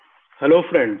Hello,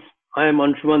 friends. I am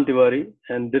Anshuman Tiwari,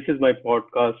 and this is my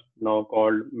podcast now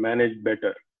called Manage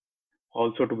Better,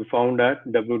 also to be found at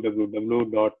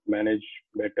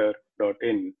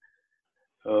www.managebetter.in.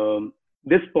 Um,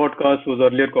 this podcast was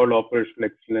earlier called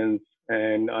Operational Excellence,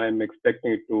 and I am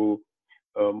expecting it to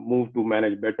move to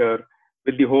Manage Better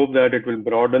with the hope that it will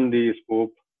broaden the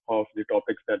scope of the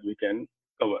topics that we can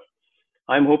cover.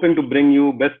 I'm hoping to bring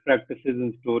you best practices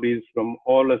and stories from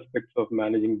all aspects of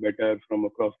managing better from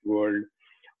across the world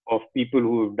of people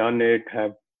who have done it,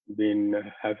 have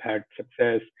had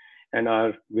success, and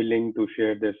are willing to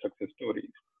share their success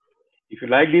stories. If you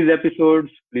like these episodes,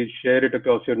 please share it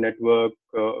across your network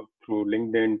through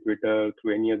LinkedIn, Twitter,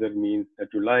 through any other means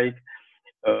that you like.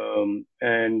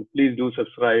 And please do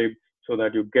subscribe so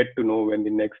that you get to know when the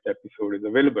next episode is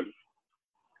available.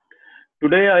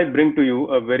 Today, I bring to you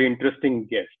a very interesting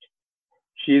guest.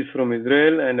 She is from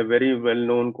Israel and a very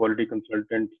well-known quality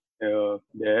consultant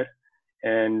there.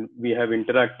 And we have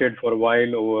interacted for a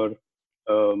while over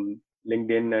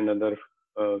LinkedIn and other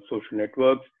social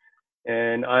networks.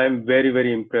 And I am very,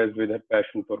 very impressed with her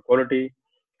passion for quality.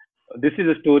 This is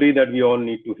a story that we all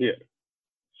need to hear.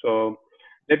 So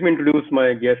let me introduce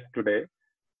my guest today.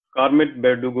 Carmet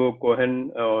Berdugo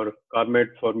Cohen, or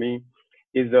Carmet for me,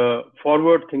 is a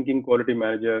forward thinking quality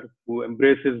manager who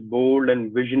embraces bold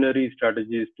and visionary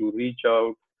strategies to reach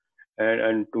out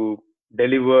and to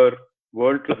deliver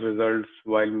world class results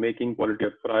while making quality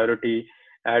a priority,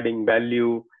 adding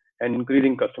value, and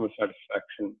increasing customer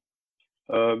satisfaction.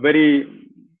 Very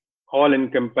all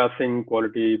encompassing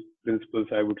quality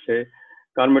principles, I would say.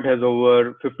 Carmet has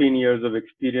over 15 years of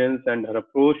experience, and her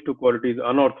approach to quality is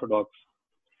unorthodox,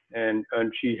 and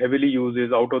she heavily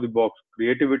uses out of the box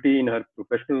creativity in her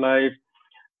professional life.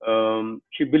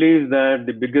 She believes that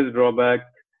the biggest drawback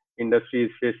industry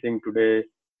is facing today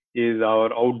is our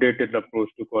outdated approach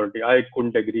to quality. I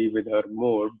couldn't agree with her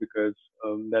more because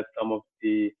that's some of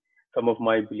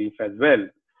my belief as well.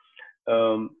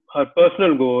 Her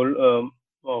personal goal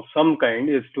of some kind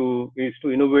is to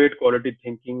innovate quality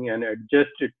thinking and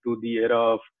adjust it to the era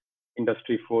of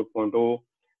Industry 4.0.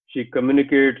 She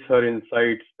communicates her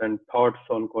insights and thoughts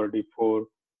on Quality 4.0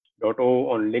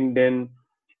 on LinkedIn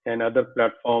and other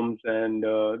platforms, and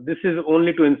this is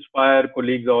only to inspire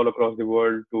colleagues all across the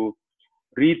world to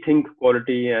rethink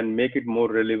quality and make it more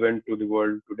relevant to the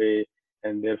world today,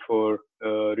 and therefore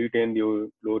retain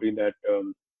the glory that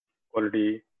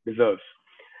quality deserves.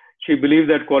 She believes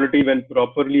that quality, when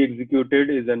properly executed,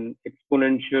 is an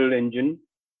exponential engine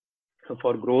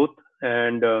for growth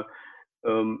and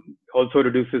also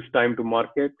reduces time to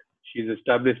market. She's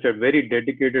established a very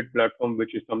dedicated platform,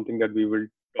 which is something that we will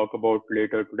talk about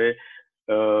later today,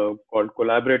 called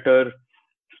Collaborator,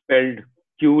 spelled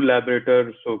Q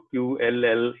Laborator, so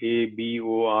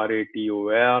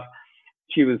QLLABORATOR.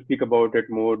 She will speak about it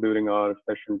more during our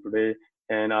session today,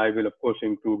 and I will, of course,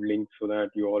 include links so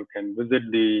that you all can visit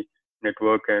the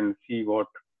network and see what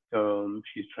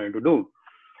she's trying to do.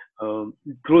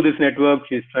 Through this network,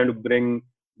 she's trying to bring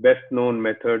best known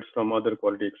methods from other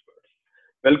quality experts.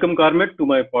 Welcome, Carmet, to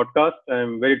my podcast.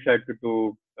 I'm very excited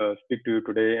to speak to you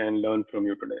today and learn from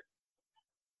you today.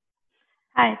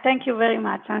 Hi, thank you very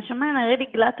much, Anshuman. I'm really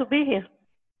glad to be here.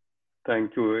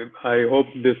 Thank you. I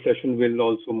hope this session will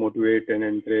also motivate and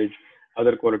encourage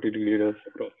other quality leaders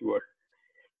across the world.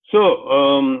 So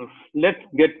let's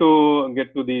get to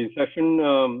the session.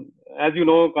 As you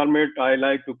know, Carmet, I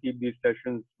like to keep these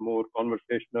sessions more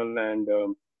conversational and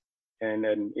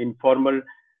informal.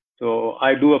 So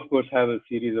I do, of course, have a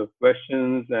series of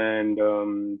questions, and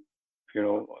you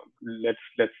know, let's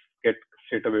get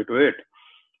straight away to it.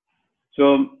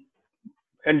 So,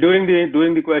 and during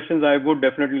the questions, I would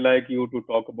definitely like you to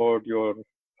talk about your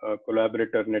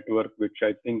collaborator network, which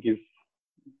I think is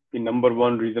the number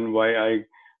one reason why I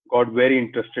got very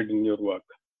interested in your work.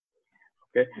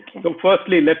 Okay. Okay. So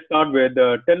firstly, let's start with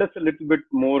tell us a little bit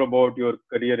more about your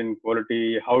career in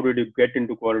quality. How did you get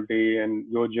into quality and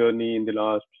your journey in the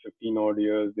last 15 odd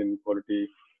years in quality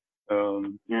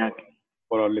Okay.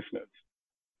 for our listeners?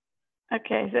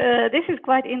 Okay. So, this is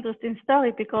quite interesting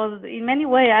story because in many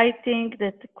way I think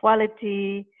that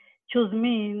quality choose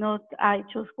me, not I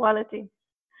choose quality.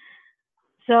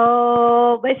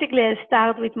 So basically, I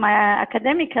start with my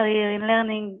academic career in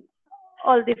learning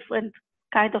all different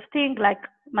kind of things like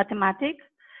mathematics.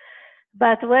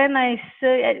 But when I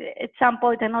say at some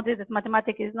point I noticed that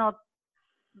mathematics is not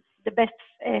the best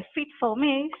fit for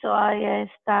me, so I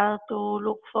start to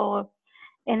look for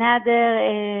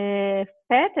another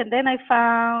path, and then I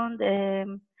found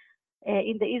in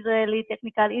the Israeli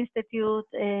Technical Institute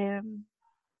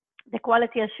the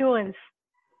quality assurance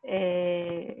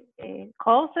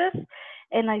courses,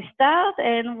 And I start,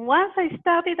 and once I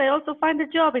started, I also find a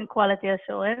job in quality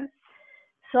assurance.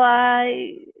 So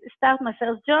I start my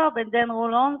first job and then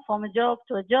roll on from a job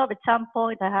to a job. At some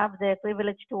point, I have the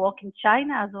privilege to work in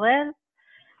China as well.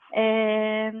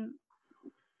 And,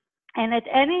 and at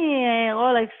any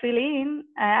role I fill in,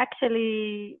 I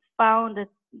actually found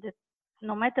that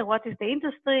no matter what is the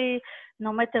industry,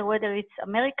 no matter whether it's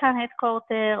American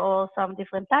headquarters or some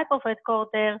different type of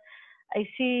headquarters, I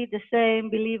see the same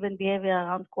belief and behavior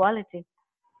around quality.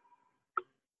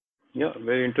 Yeah,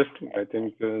 very interesting. I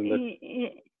think that.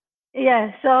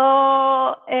 Yeah,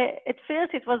 so at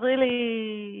first it was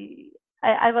really,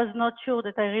 I was not sure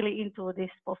that I really into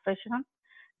this profession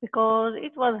because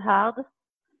it was hard.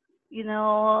 You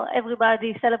know,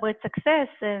 everybody celebrates success,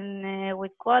 and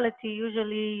with quality,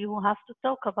 usually you have to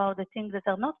talk about the things that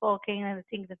are not working and the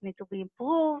things that need to be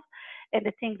improved and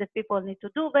the things that people need to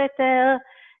do better.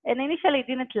 And initially, I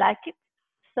didn't like it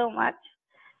so much.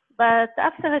 But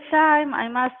after a time, I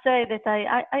must say that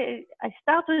I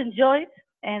start to enjoy it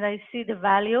and I see the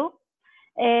value.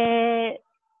 Uh,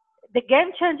 the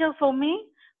game changer for me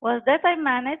was that I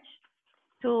managed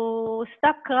to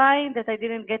stop crying that I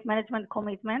didn't get management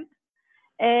commitment.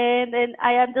 And then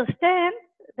I understand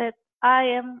that I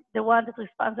am the one that's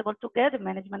responsible to get the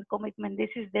management commitment.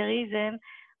 This is the reason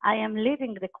I am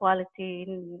leading the quality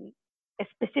in a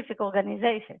specific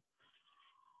organization.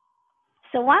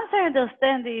 So once I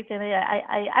understand it, and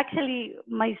I actually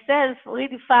myself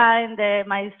redefined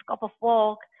my scope of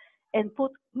work and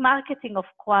put marketing of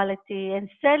quality and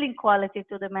selling quality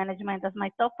to the management as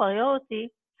my top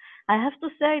priority, I have to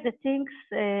say that things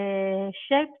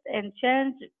shaped and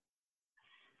changed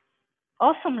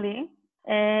awesomely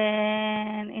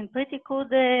and in pretty good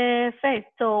faith.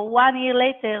 So 1 year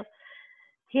later,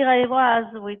 here I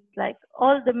was with like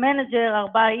all the managers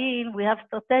are buying. We have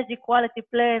strategic quality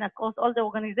plan across all the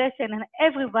organization, and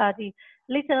everybody,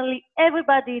 literally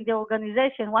everybody in the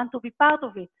organization, want to be part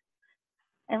of it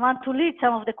and want to lead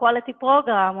some of the quality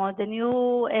program or the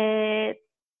new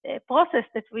process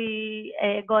that we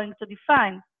are going to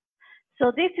define.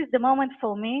 So this is the moment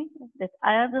for me that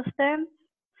I understand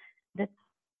that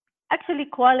actually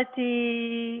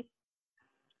quality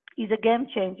is a game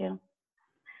changer.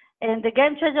 And the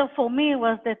game changer for me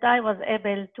was that I was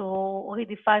able to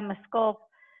redefine my scope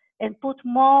and put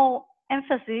more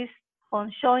emphasis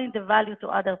on showing the value to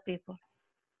other people.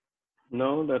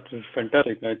 No, that is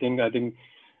fantastic. I think uh,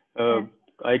 Yeah.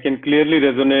 I can clearly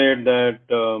resonate that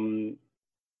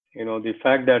the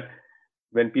fact that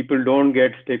when people don't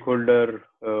get stakeholder,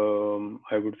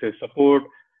 I would say support,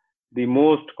 the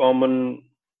most common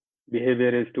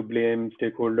behavior is to blame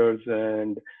stakeholders,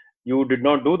 and you did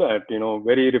not do that.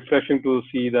 Very refreshing to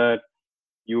see that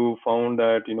you found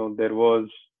that there was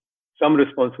some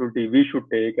responsibility we should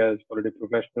take as quality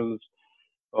professionals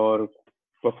or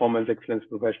performance excellence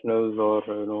professionals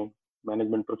or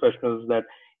management professionals, that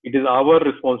it is our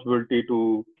responsibility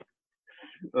to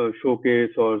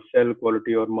showcase or sell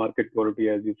quality or market quality,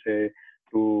 as you say,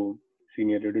 to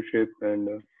senior leadership.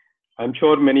 And I'm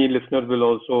sure many listeners will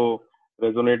also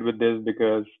resonate with this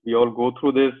because we all go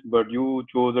through this, but you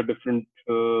chose a different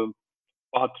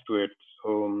path to it.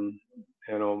 So,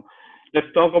 you know,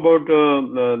 let's talk about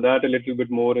that a little bit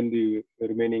more in the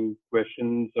remaining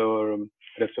questions or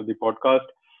rest of the podcast.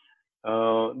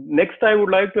 Next, I would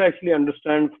like to actually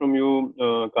understand from you,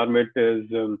 Karmit, is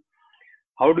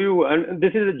how do you? And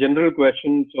this is a general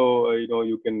question, so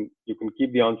you can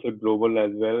keep the answer global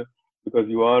as well because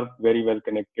you are very well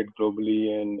connected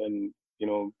globally and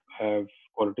have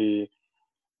quality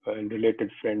and related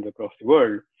friends across the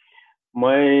world.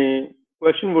 My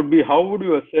question would be, how would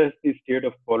you assess the state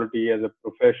of quality as a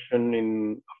profession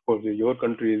in, of course, your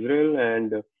country, Israel,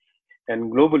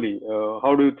 and globally?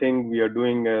 How do you think we are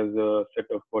doing as a set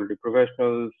of quality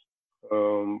professionals?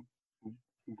 Um,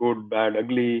 Good, bad,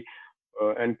 ugly,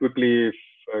 and quickly, if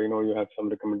you have some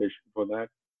recommendation for that.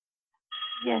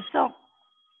 Yeah. So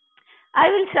I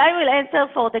will answer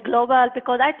for the global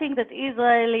because I think that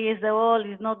Israel is the world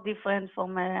is not different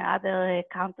from other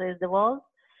countries the world.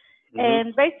 Mm-hmm.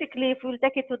 And basically, if we'll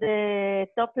take it to the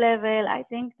top level, I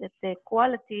think that the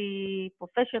quality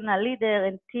professional leader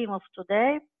and team of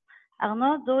today are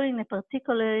not doing a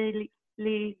particularly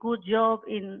good job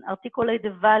in articulate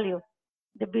the value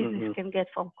the business Mm-hmm. can get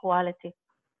from quality.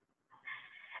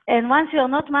 And once you're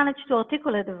not managed to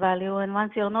articulate the value, and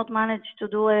once you're not managed to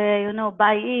do a,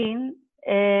 buy-in,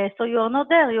 so you're not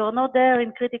there. You're not there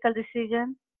in critical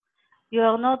decision. You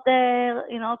are not there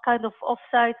in all kind of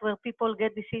offsite where people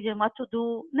get decision what to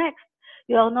do next.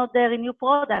 You are not there in new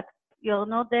product. You're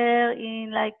not there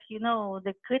in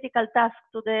the critical task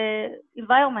to the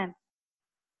environment.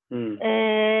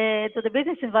 to the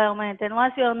business environment. And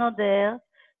once you are not there,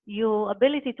 your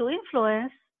ability to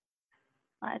influence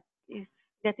is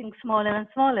getting smaller and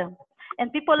smaller.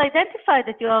 And people identify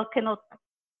that you are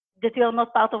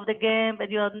not part of the game, but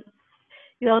you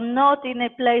are not in a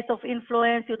place of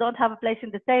influence. You don't have a place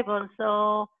in the table.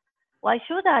 So why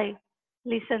should I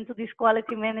listen to this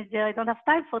quality manager? I don't have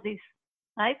time for this,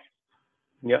 right?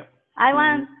 Yeah. I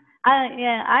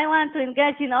want to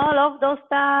engage in all of those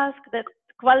tasks that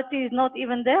quality is not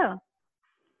even there.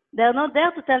 They're not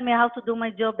there to tell me how to do my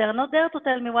job. They're not there to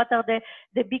tell me what are the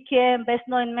BKM, best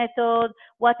known method,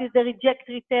 what is the reject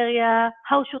criteria,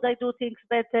 how should I do things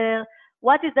better,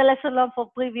 what is the lesson learned for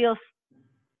previous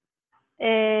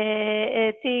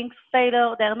things,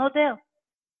 failure. They're not there.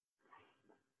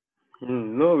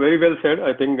 No, very well said.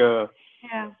 I think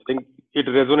it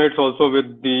resonates also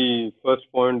with the first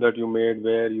point that you made,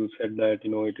 where you said that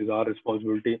it is our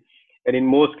responsibility, and in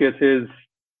most cases,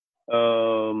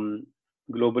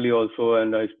 globally also,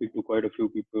 and I speak to quite a few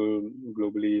people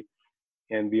globally,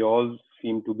 and we all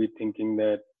seem to be thinking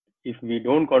that if we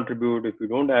don't contribute, if we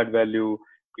don't add value,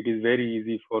 it is very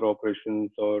easy for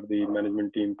operations or the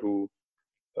management team to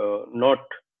not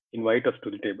invite us to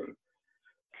the table.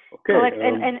 Okay. Correct.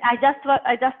 And I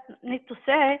just need to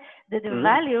say that the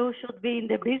value should be in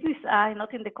the business eye,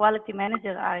 not in the quality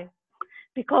manager eye,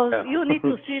 because you need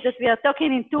to see that we are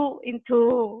talking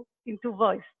into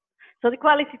voice. So the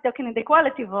quality talking in the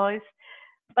quality voice,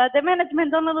 but the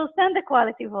management don't understand the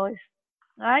quality voice,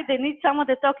 right? They need someone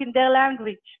to talk in their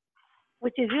language,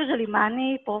 which is usually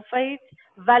money, profit,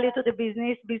 value to the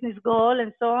business goal,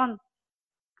 and so on.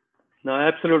 No,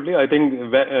 absolutely. I think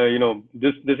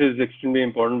this is extremely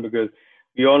important, because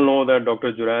we all know that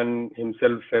Dr. Juran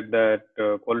himself said that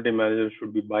quality managers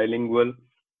should be bilingual.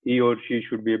 He or she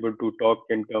should be able to talk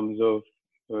in terms of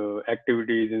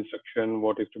activities, instruction,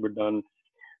 what is to be done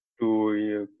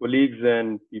to colleagues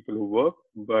and people who work.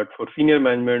 But for senior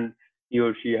management, he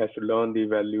or she has to learn the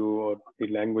value or the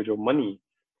language of money.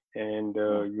 And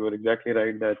you are exactly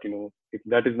right that if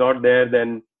that is not there,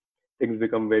 then things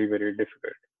become very, very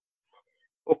difficult.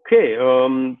 Okay,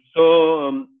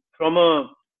 so from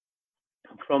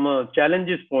a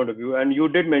challenges point of view, and you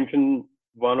did mention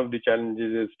one of the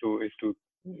challenges is to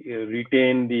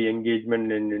retain the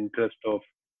engagement and interest of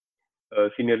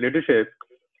senior leadership.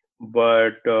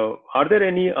 But are there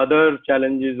any other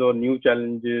challenges or new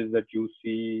challenges that you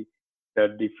see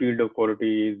that the field of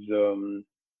quality is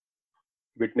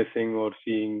witnessing or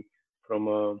seeing from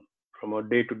a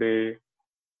day-to-day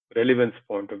relevance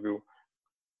point of view?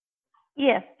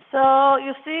 Yes. So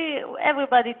you see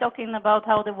everybody talking about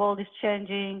how the world is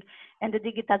changing and the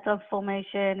digital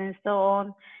transformation and so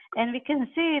on. And we can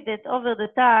see that over the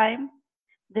time,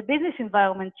 the business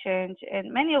environment change,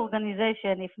 and many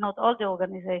organizations, if not all the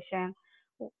organizations,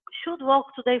 should work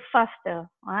today faster,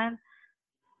 right?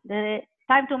 The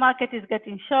time to market is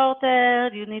getting shorter.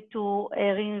 You need to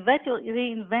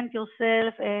reinvent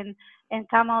yourself and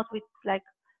come out with like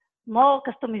more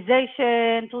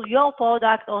customization to your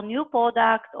product or new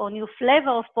flavor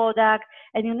of product,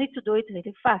 and you need to do it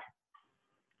really fast.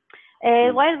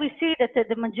 While we see that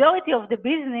the majority of the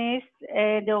business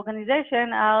and the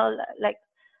organization are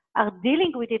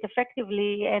dealing with it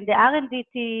effectively, and the R&D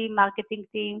team, marketing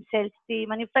team, sales team,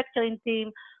 manufacturing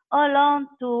team, all on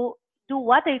to do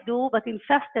what they do, but in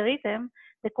faster rhythm.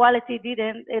 The quality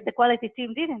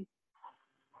team didn't.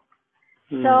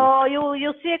 So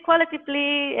you see a quality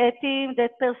team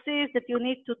that perceives that you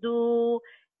need to do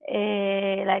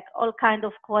like all kind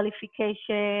of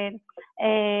qualification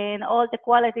and all the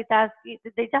quality tasks.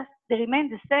 They remain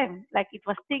the same. Like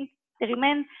they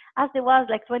remain as they was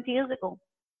like 20 years ago.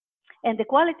 And the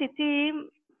quality team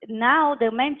now,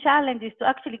 their main challenge is to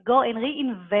actually go and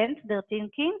reinvent their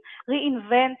thinking,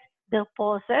 reinvent their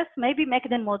process, maybe make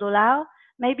them modular,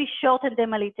 maybe shorten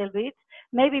them a little bit,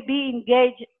 maybe be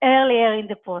engaged earlier in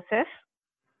the process,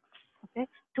 okay,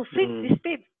 to fit the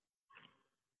speed.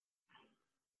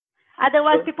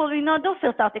 Otherwise, people will not do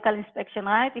first article inspection,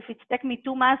 right? If it takes me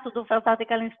 2 months to do first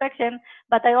article inspection,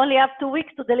 but I only have 2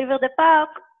 weeks to deliver the part,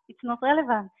 it's not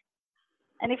relevant.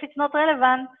 And if it's not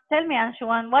relevant, tell me,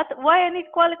 Anshuman, why I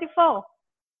need quality for?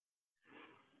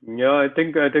 Yeah, I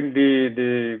think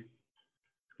the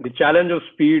challenge of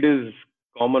speed is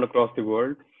common across the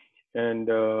world, and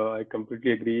I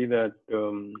completely agree that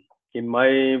in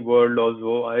my world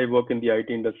also, I work in the IT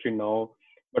industry now,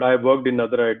 but I worked in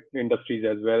other industries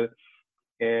as well,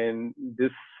 and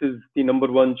this is the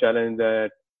number one challenge,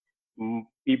 that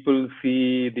people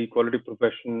see the quality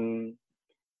profession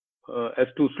as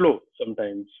too slow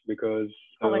sometimes, because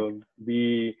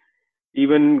we,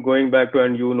 even going back to,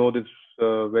 and this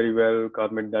very well,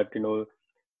 Carmen, that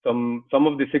some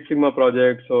of the Six Sigma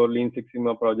projects or Lean Six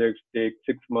Sigma projects take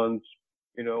 6 months,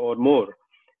 or more.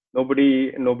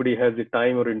 Nobody has the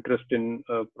time or interest in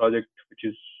a project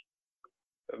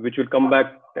which will come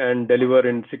back and deliver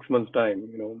in 6 months time.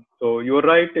 So you're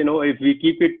right. If we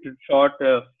keep it short,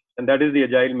 and that is the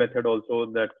agile method also,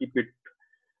 that keep it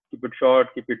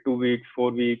short, keep it 2 weeks,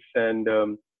 4 weeks, and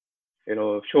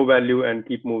show value and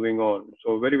keep moving on.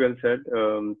 So very well said.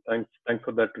 Thanks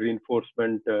for that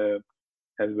reinforcement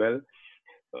as well.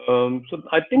 So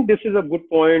I think this is a good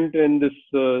point in this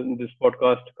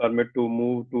podcast, Karmit, to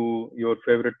move to your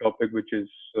favorite topic, which is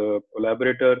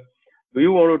collaborator. Do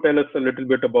you want to tell us a little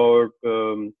bit about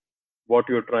what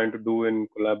you're trying to do in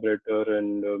collaborator,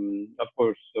 and of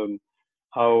course,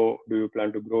 how do you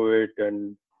plan to grow it,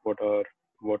 and what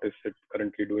is it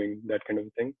currently doing, that kind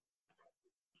of thing?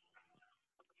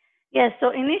 Yes, so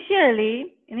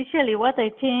initially, what I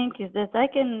think is that I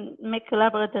can make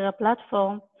Collaborator a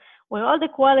platform where all the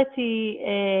quality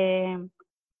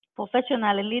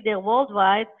professional and leader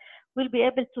worldwide will be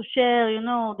able to share,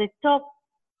 the top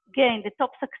gain, the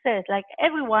top success. Like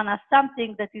everyone has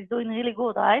something that is doing really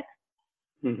good, right?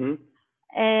 Mm-hmm.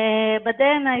 But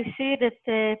then I see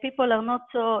that people are not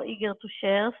so eager to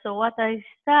share. So what I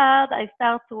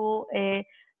start to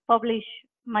publish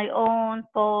my own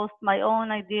post, my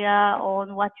own idea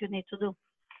on what you need to do.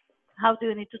 How do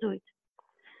you need to do it?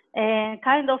 And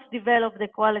kind of develop the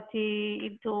quality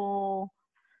into, well,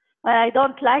 I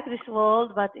don't like this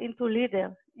world, but into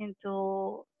leader,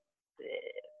 into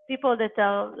people that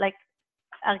are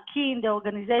key in the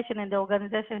organization, and the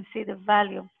organization see the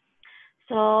value.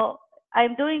 So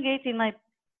I'm doing it in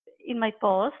my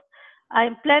post.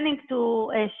 I'm planning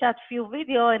to shoot few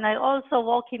video, and I also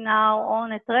working now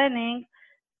on a training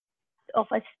of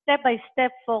a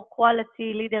step-by-step for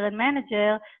quality leader and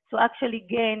manager to actually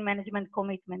gain management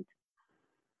commitment.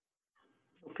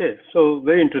 Okay, so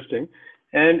very interesting.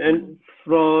 And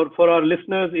for our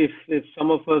listeners, if some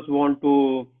of us want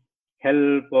to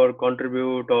help or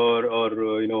contribute or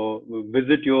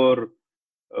visit your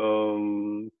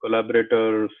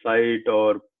collaborator site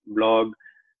or blog,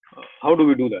 how do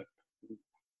we do that?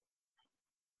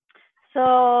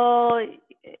 So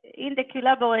in the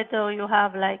collaborator, you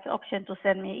have option to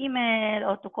send me email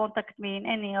or to contact me in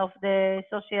any of the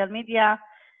social media,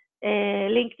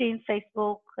 LinkedIn,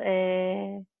 Facebook,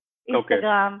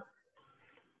 Instagram.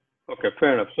 Okay,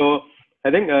 fair enough. So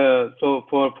I think so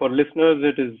for listeners,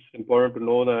 it is important to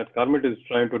know that Carmit is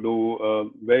trying to do a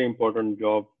very important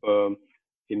job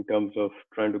in terms of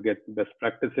trying to get best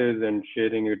practices and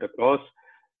sharing it across.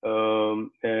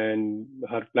 And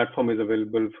her platform is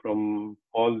available from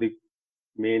all the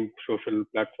main social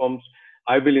platforms.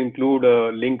 I will include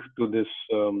a link to this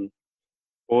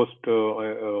post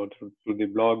to the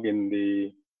blog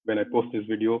when I post this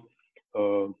video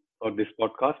or this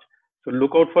podcast. So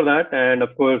look out for that. And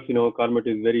of course, Carmit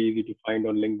is very easy to find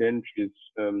on LinkedIn. She's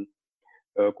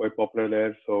quite popular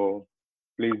there. So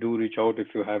please do reach out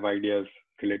if you have ideas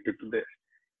related to this.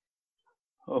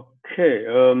 Okay,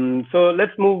 so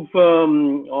let's move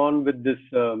on with this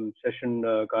session,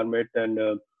 Carmit.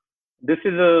 And this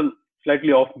is a slightly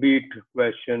offbeat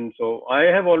question. So I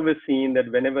have always seen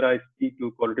that whenever I speak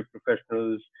to quality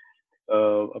professionals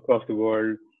across the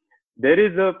world, there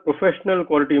is a professional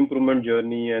quality improvement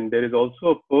journey, and there is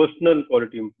also a personal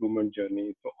quality improvement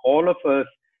journey. So all of us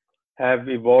have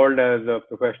evolved as a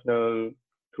professional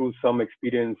through some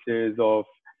experiences of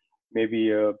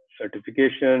maybe a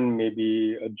certification,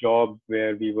 maybe a job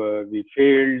where we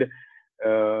failed,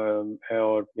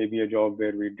 or maybe a job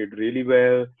where we did really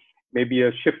well, maybe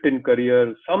a shift in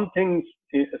career, some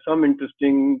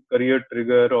interesting career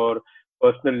trigger or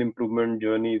personal improvement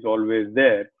journey is always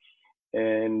there.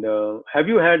 And have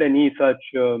you had any such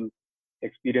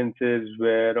experiences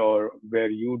where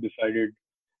you decided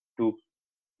to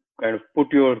kind of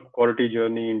put your quality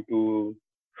journey into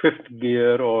fifth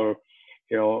gear, or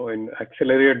and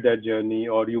accelerate that journey,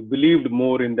 or you believed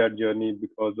more in that journey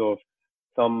because of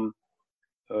some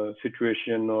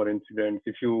situation or incident?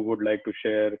 If you would like to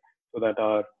share, so that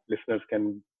our listeners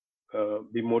can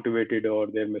be motivated or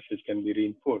their message can be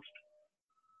reinforced.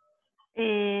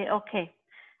 Okay,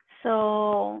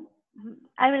 so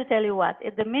I will tell you what.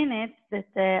 At the minute that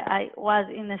I was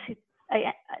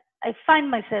I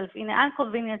find myself in an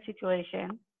inconvenient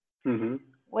situation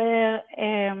where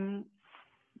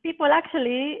people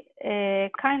actually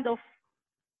kind of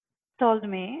told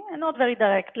me, and not very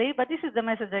directly, but this is the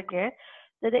message I get,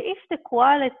 that if the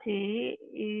quality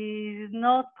is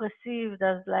not perceived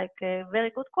as a very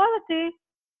good quality,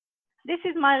 this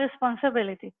is my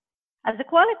responsibility. as a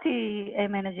quality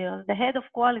manager, the head of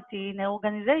quality in an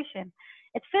organization.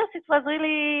 At first, it was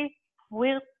really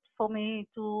weird for me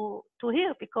to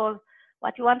hear because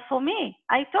what you want for me?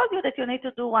 I told you that you need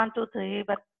to do one, two, three,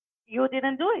 but you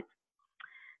didn't do it.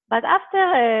 But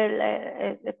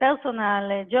after a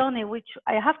personal journey, which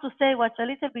I have to say was a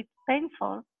little bit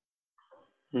painful,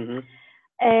 Mm-hmm.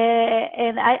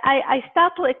 and I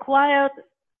start to acquire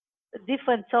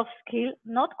different soft skill,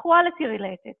 not quality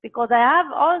related, because I have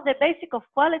all the basic of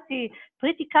quality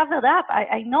pretty covered up.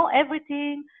 I know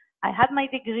everything. I had my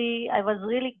degree. I was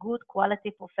really good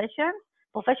quality professional.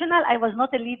 I was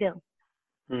not a leader.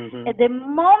 Mm-hmm. At the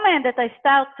moment that I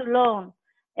start to learn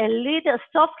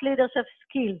soft leadership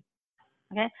skill,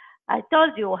 okay, I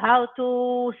told you how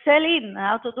to sell in,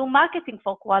 how to do marketing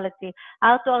for quality,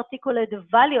 how to articulate the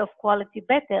value of quality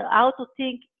better, how to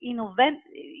think in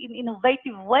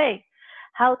innovative way,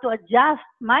 how to adjust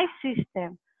my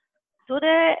system to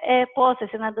the process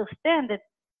and understand that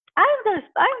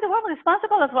I'm the one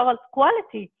responsible for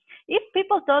quality. If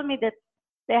people told me that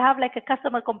they have like a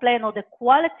customer complaint or the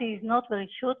quality is not where it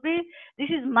should be, this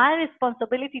is my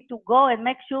responsibility to go and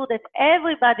make sure that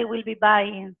everybody will be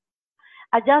buying.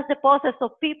 Adjust the process so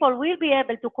people will be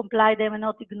able to comply them and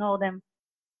not ignore them.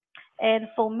 And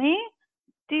for me,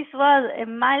 this was a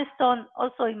milestone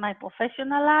also in my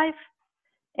professional life,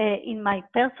 in my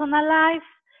personal life.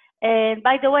 And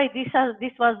by the way, this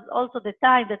was also the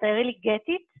time that I really get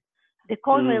it. The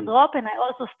coin will drop, and I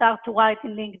also start to write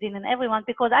in LinkedIn and everyone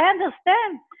because I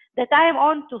understand that I am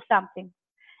on to something,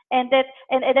 and that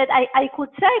I could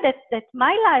say that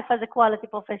my life as a quality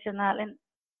professional and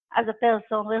as a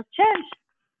person will change.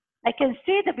 I can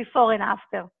see the before and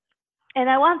after, and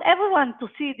I want everyone to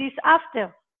see this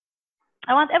after.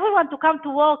 I want everyone to come to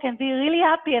work and be really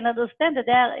happy and understand that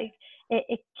they are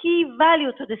a key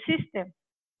value to the system.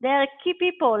 They are key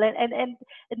people, and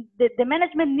the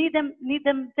management need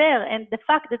them there. And the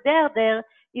fact that they are there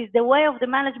is the way of the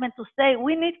management to say,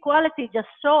 we need quality, just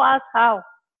show us how,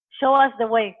 show us the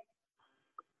way.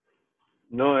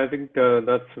 No, I think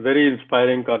that's very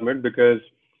inspiring, Carmen, because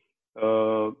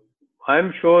uh,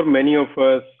 I'm sure many of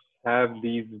us have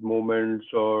these moments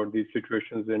or these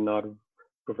situations in our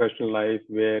professional life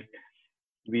where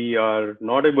we are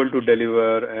not able to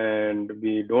deliver and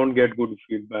we don't get good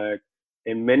feedback.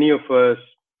 And many of us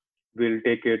will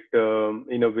take it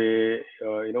in a way,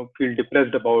 feel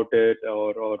depressed about it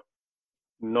or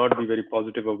not be very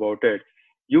positive about it.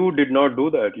 You did not do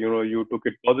that. You took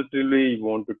it positively. You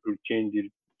wanted to change the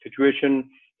situation.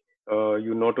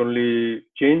 You not only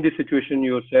changed the situation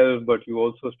yourself, but you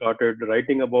also started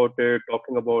writing about it,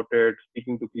 talking about it,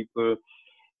 speaking to people.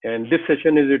 And this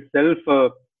session is itself a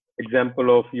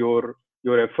example of your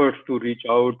efforts to reach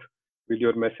out with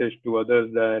your message to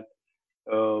others that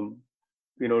um,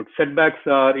 setbacks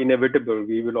are inevitable.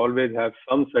 We will always have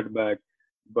some setback,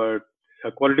 but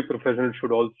a quality professional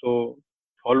should also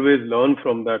always learn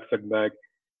from that setback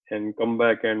and come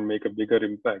back and make a bigger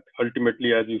impact.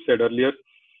 Ultimately, as you said earlier,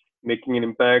 making an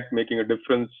impact, making a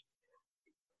difference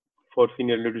for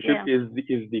senior leadership Yeah.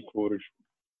 is the core issue.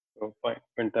 So, fine,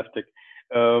 fantastic.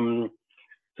 Um,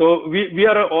 so we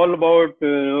are all about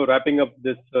wrapping up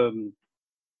this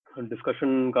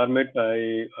discussion, Karmit.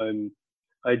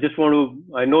 I just want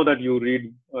to. I know that you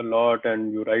read a lot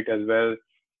and you write as well,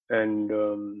 and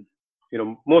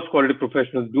most quality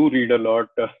professionals do read a lot.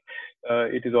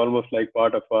 It is almost like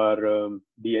part of our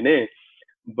DNA.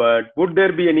 But would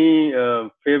there be any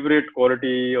favorite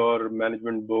quality or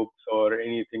management books or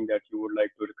anything that you would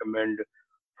like to recommend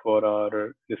for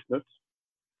our listeners?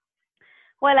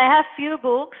 Well, I have few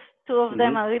books. Two of Mm-hmm.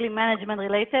 them are really management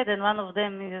related, and one of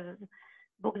them is a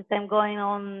book that I'm going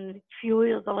on few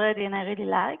years already, and I really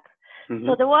like. Mm-hmm.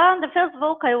 So the first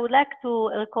book I would like to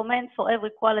recommend for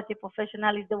every quality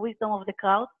professional is The Wisdom of the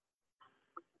Crowd.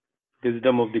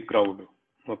 Wisdom of the crowd.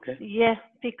 Okay. Yes,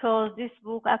 because this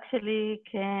book actually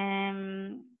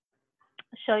can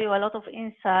show you a lot of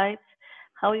insights,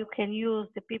 how you can use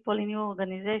the people in your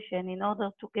organization in order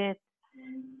to get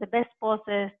the best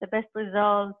process, the best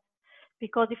results.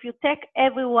 Because if you take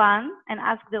everyone and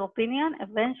ask their opinion,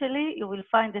 eventually you will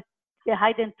find the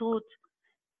hidden truth.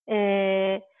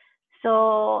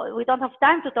 So we don't have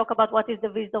time to talk about what is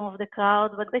the wisdom of the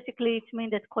crowd, but basically it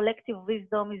means that collective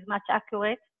wisdom is much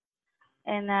accurate,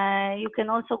 and you can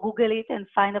also Google it and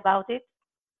find about it.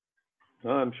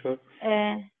 Oh, I'm sure.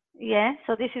 Yeah,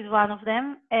 so this is one of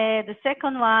them. The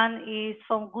second one is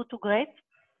From Good to Great.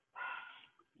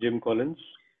 Jim Collins.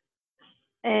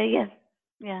 Yes,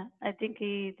 yeah, I think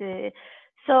it.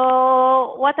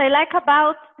 So what I like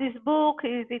about this book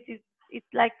is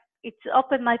it's like it's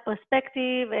opened my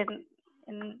perspective, and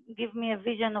and give me a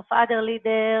vision of other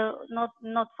leader, not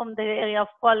from the area of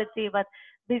quality, but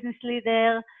business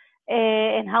leader,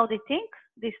 and how they think.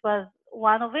 This was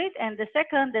one of it. And the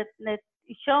second, that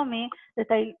it showed me that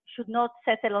I should not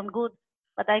settle on good,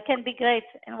 but I can be great,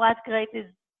 and what great is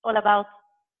all about.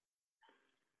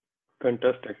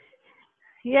 Fantastic.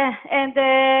 Yeah, and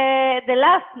the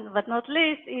last but not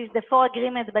least is the Four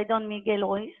Agreements by Don Miguel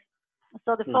Ruiz.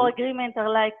 So the four agreements are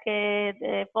like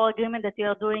the four agreements that you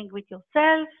are doing with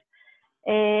yourself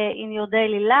in your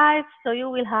daily life, so you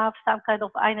will have some kind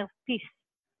of inner peace.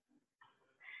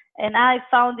 And I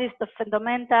found this the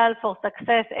fundamental for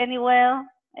success anywhere.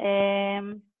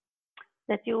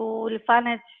 That you will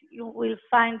find,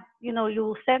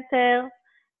 your center,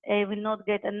 will not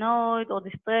get annoyed or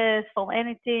distressed from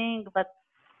anything, but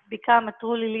become a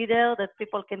truly leader that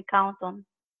people can count on.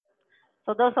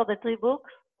 So those are the three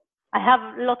books. I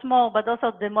have a lot more, but those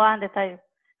are the one that I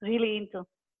really into.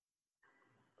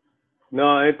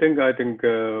 No, as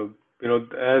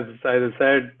I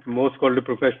said, most quality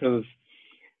professionals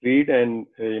read, and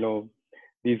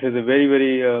this is a very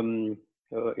very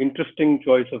interesting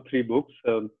choice of three books.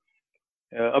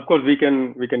 Of course, we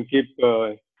can keep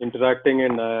interacting,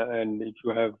 and if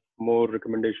you have more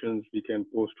recommendations, we can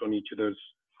post on each other's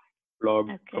blog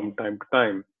from Okay. time to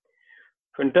time.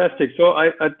 Fantastic. So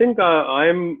I think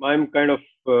I'm kind of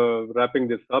wrapping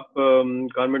this up.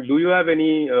 Carmen, do you have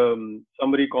any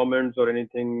summary comments or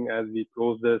anything as we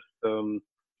close this?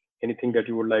 Anything that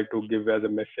you would like to give as a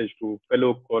message to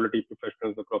fellow quality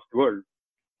professionals across the world?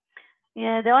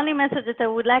 Yeah, the only message that I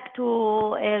would like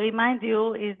to remind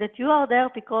you is that you are there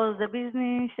because the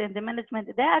business and the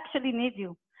management, they actually need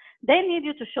you. They need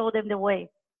you to show them the way.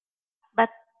 But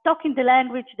talk in the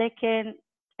language they can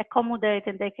accommodate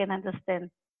and they can understand.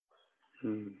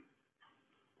 Hmm.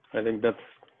 I think that's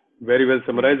very well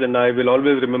summarized, and I will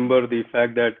always remember the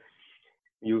fact that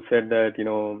you said that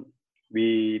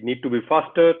we need to be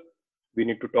faster. We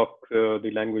need to talk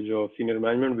the language of senior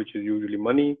management, which is usually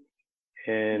money.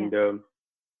 And Yeah.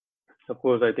 of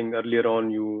course, I think earlier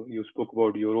on you spoke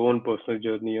about your own personal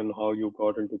journey and how you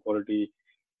got into quality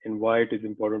and why it is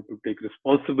important to take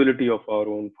responsibility of our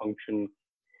own function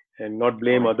and not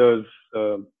blame Correct. others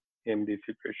in these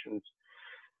situations.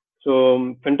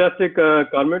 So fantastic,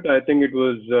 Carmet. I think it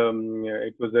was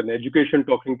an education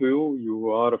talking to you.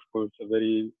 You are, of course, a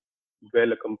very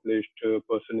well accomplished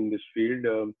person in this field,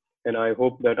 and I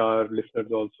hope that our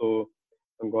listeners also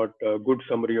got a good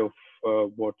summary of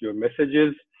what your message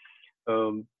is.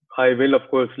 Um, I will, of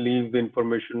course, leave the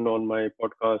information on my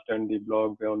podcast and the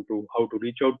blog on to how to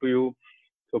reach out to you.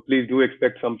 So please do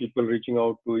expect some people reaching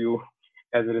out to you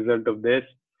as a result of this.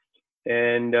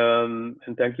 And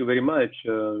thank you very much.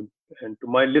 And to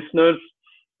my listeners,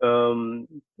 and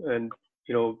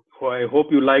I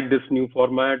hope you like this new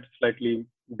format, slightly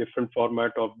different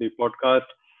format of the podcast,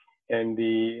 and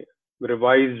the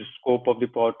revised scope of the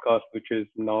podcast, which is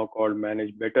now called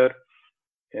Manage Better.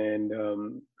 And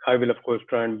I will, of course,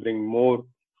 try and bring more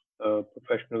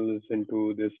professionals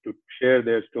into this to share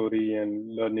their story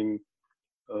and learning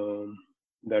um,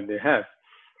 that they have.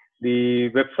 The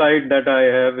website that I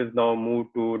have is now moved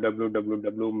to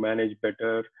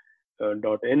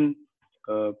www.managebetter.in.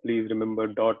 Please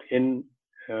remember .in,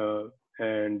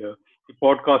 and the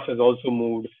podcast has also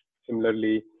moved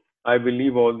similarly. I will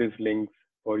leave all these links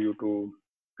for you to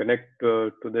connect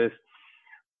to this.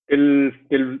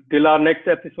 Till our next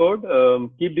episode,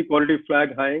 keep the quality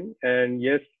flag high, and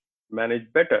yes, manage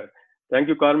better. Thank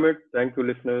you, Carmet. Thank you,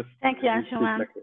 listeners. Thank you, We speak Anshuman. next.